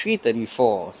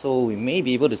 3:34, so we may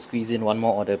be able to squeeze in one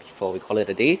more order before we call it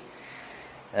a day.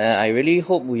 I really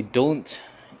hope we don't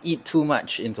eat too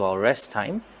much into our rest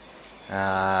time.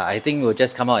 I think we'll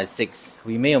just come out at 6.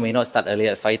 We may or may not start early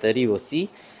at 5:30, we'll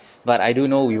see. But I do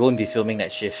know we won't be filming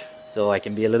that shift, so I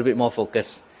can be a little bit more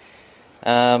focused.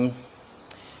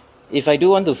 If I do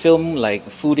want to film like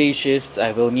full day shifts,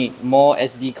 I will need more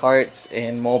SD cards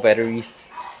and more batteries,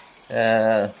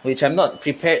 which I'm not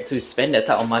prepared to spend that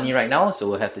type of money right now, so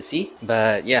we'll have to see.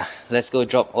 But yeah, let's go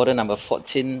drop order number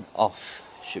 14 off.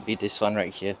 Should be this one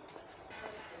right here.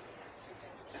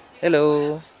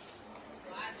 Hello.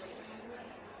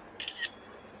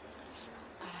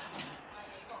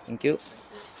 Thank you.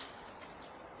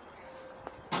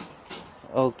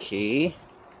 Okay.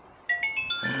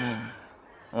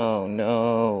 Oh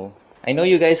no. I know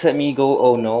you guys heard me go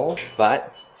oh no,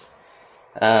 but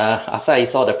After I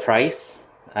saw the price,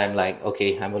 I'm like,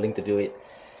 okay, I'm willing to do it.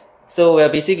 So we're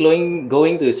basically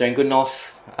going to Serangoon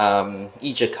North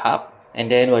each a cup,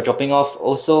 and then we're dropping off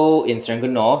also in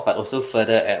Serangoon North, but also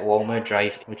further at Walmer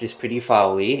Drive, which is pretty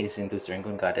far away. It's into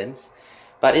Serangoon Gardens,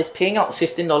 but it's paying out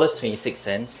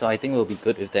 $15.26, so I think we'll be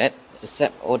good with that.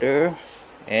 Accept order,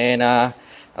 and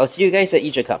I'll see you guys at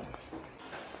each a cup.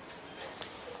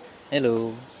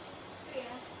 Hello.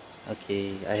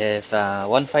 Okay, I have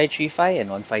 1535 and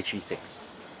 1536.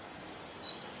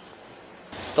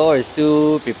 Store is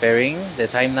still preparing. The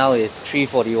time now is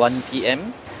 3:41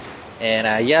 p.m.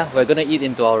 and yeah, we're gonna eat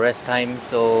into our rest time,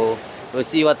 so we'll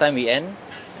see what time we end,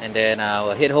 and then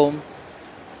we'll head home,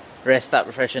 rest up,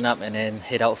 freshen up, and then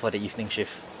head out for the evening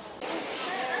shift.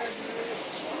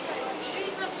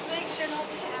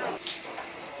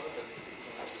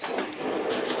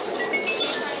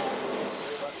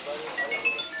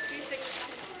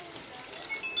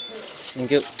 Thank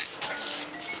you.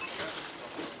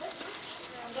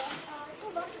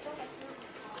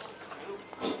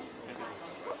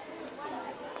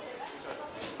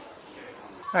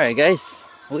 Alright guys,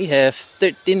 we have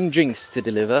 13 drinks to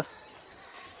deliver,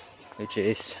 which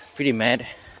is pretty mad,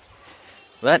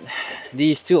 but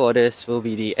these two orders will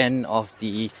be the end of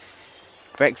the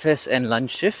breakfast and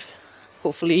lunch shift.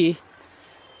 Hopefully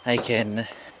I can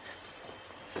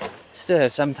still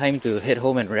have some time to head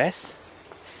home and rest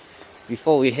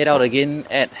before we head out again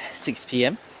at 6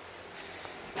 p.m.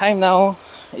 Time now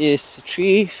is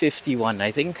 3:51.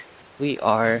 I think we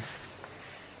are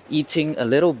eating a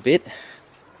little bit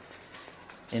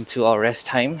into our rest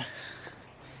time,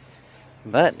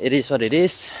 but it is what it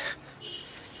is.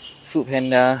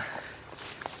 FoodPanda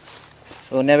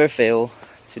will never fail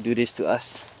to do this to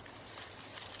us.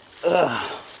 Ugh.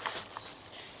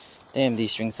 Damn,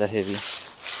 these drinks are heavy.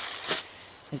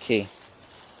 Okay.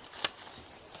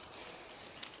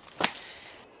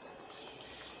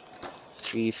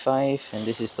 Three, 5, and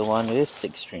this is the one with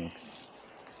 6 drinks.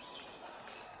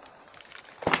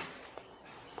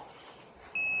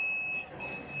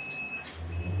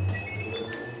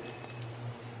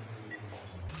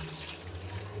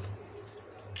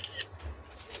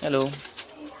 Hello.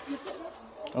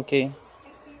 Okay.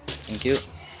 Thank you.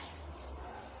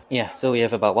 Yeah, so we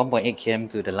have about 1.8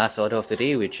 km to the last order of the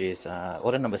day, which is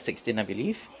order number 16, I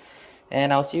believe.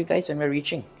 And I'll see you guys when we're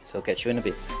reaching. So catch you in a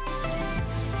bit.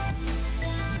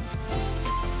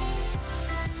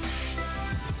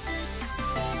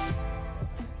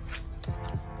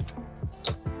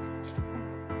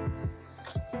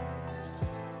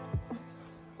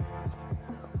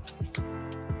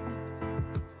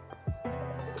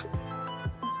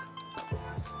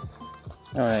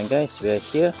 Alright guys, we are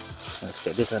here. Let's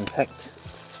get this unpacked.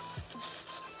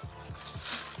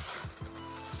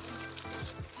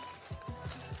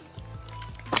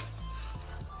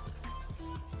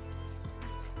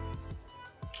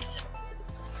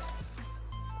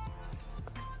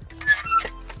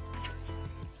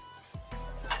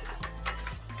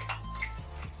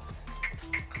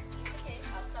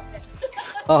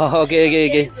 Oh, okay.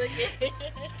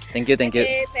 Thank you.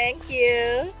 Okay, thank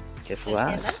you. Careful,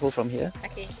 pull from here.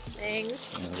 Okay,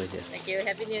 thanks. Over here. Thank you.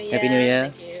 Happy New Year. Happy New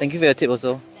Year. Thank you for your tip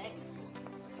also.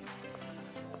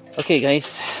 Okay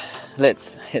guys,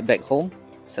 let's head back home.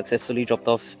 Successfully dropped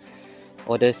off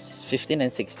orders 15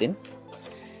 and 16.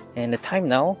 And the time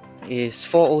now is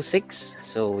 4:06,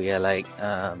 so we are like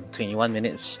 21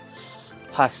 minutes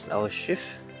past our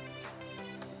shift.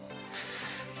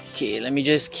 Okay, let me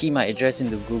just key my address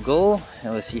into Google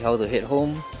and we'll see how to head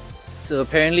home. So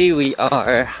apparently we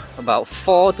are about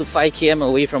 4 to 5 km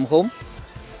away from home.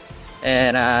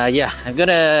 And yeah, I'm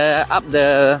gonna up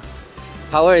the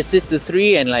power assist to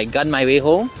 3 and like gun my way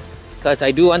home, because I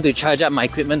do want to charge up my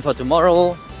equipment for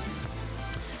tomorrow,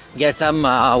 get some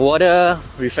water,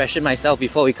 refreshing myself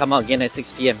before we come out again at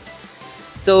 6 p.m.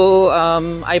 So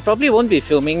I probably won't be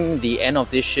filming the end of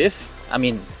this shift. I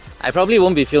mean, I probably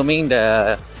won't be filming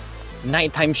the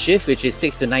nighttime shift, which is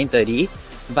 6 to 9:30,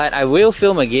 but I will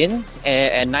film again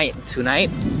at night tonight,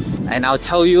 and I'll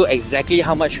tell you exactly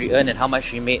how much we earned and how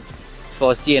much we made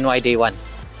for CNY day 1.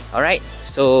 Alright,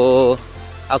 so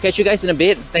I'll catch you guys in a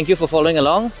bit. Thank you for following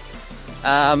along,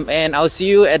 and I'll see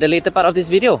you at the later part of this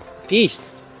video.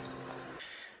 Peace.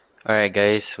 Alright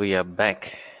guys, we are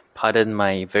back. Pardon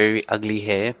my very ugly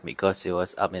hair because it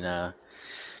was up in a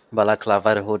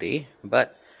balaclava the whole day,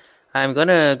 but I'm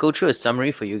gonna go through a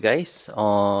summary for you guys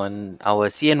on our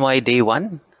CNY day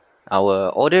 1, our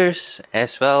orders,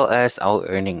 as well as our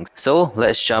earnings. So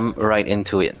let's jump right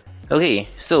into it.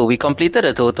 Okay, so we completed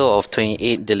a total of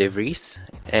 28 deliveries,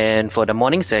 and for the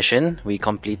morning session we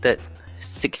completed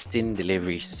 16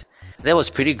 deliveries. That was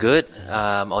pretty good,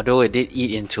 although it did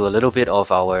eat into a little bit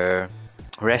of our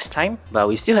rest time, but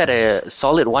we still had a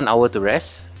solid 1 hour to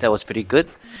rest. That was pretty good.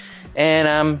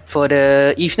 And for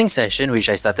the evening session, which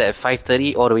I started at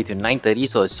 5:30 all the way to 9:30,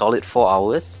 so a solid 4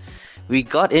 hours, we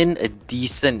got in a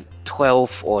decent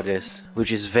 12 orders,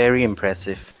 which is very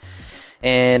impressive.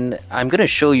 And I'm gonna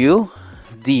show you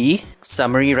the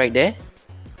summary right there.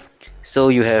 So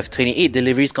you have 28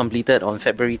 deliveries completed on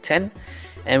February 10,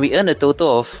 and we earned a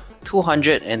total of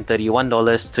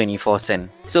 $231.24.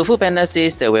 So FoodPanda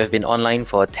says that we have been online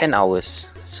for 10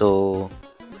 hours. So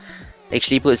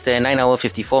actually puts there 9 hours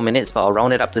 54 minutes, but I'll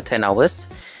round it up to 10 hours.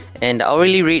 And the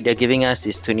hourly rate they're giving us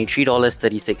is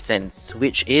 $23.36,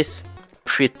 which is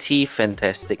pretty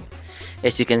fantastic.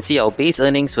 As you can see, our base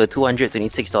earnings were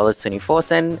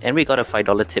 $226.24, and we got a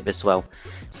 $5 tip as well.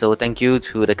 So thank you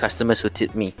to the customers who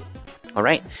tipped me.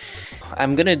 Alright,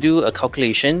 I'm gonna do a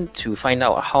calculation to find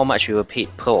out how much we were paid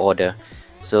per order.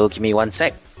 So give me 1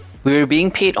 sec. We were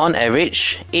being paid on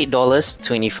average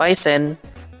 $8.25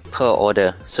 per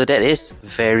order. So that is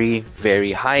very,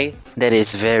 very high. That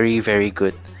is very, very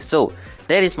good. So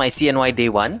that is my CNY day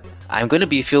 1. I'm going to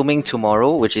be filming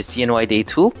tomorrow, which is CNY day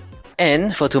 2.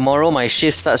 And for tomorrow, my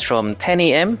shift starts from 10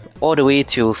 AM all the way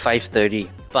till 5:30.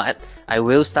 But I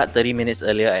will start 30 minutes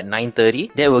earlier at 9:30.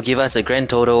 That will give us a grand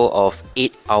total of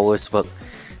 8 hours work.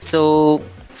 So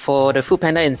for the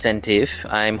FoodPanda incentive,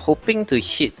 I'm hoping to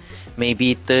hit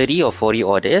maybe 30 or 40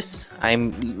 orders.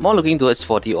 I'm more looking towards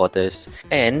 40 orders.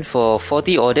 And for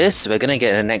 40 orders, we're gonna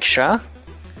get an extra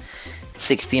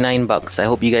 $69. I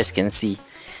hope you guys can see.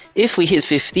 If we hit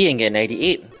 50 and get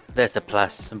 98, that's a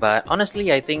plus. But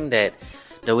honestly, I think that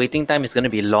the waiting time is going to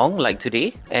be long like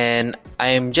today, and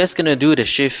I'm just going to do the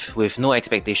shift with no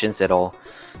expectations at all.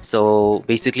 So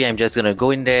basically, I'm just going to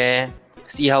go in there,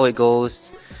 see how it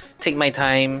goes, take my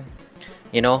time,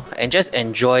 you know, and just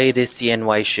enjoy this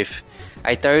CNY shift.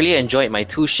 I thoroughly enjoyed my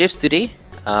 2 shifts today.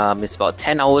 It's about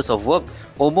 10 hours of work,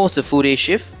 almost a full day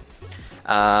shift.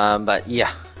 But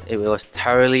yeah, it was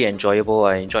thoroughly enjoyable.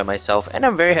 I enjoyed myself, and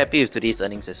I'm very happy with today's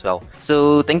earnings as well.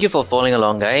 So thank you for following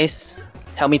along, guys.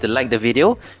 Help me to like the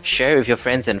video, share it with your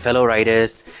friends and fellow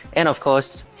riders, and of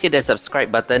course, hit that subscribe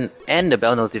button and the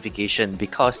bell notification,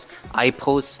 because I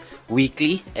post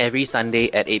weekly every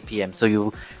Sunday at 8 PM. So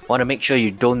you want to make sure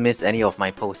you don't miss any of my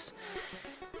posts.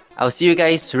 I'll see you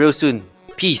guys real soon.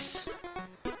 Peace.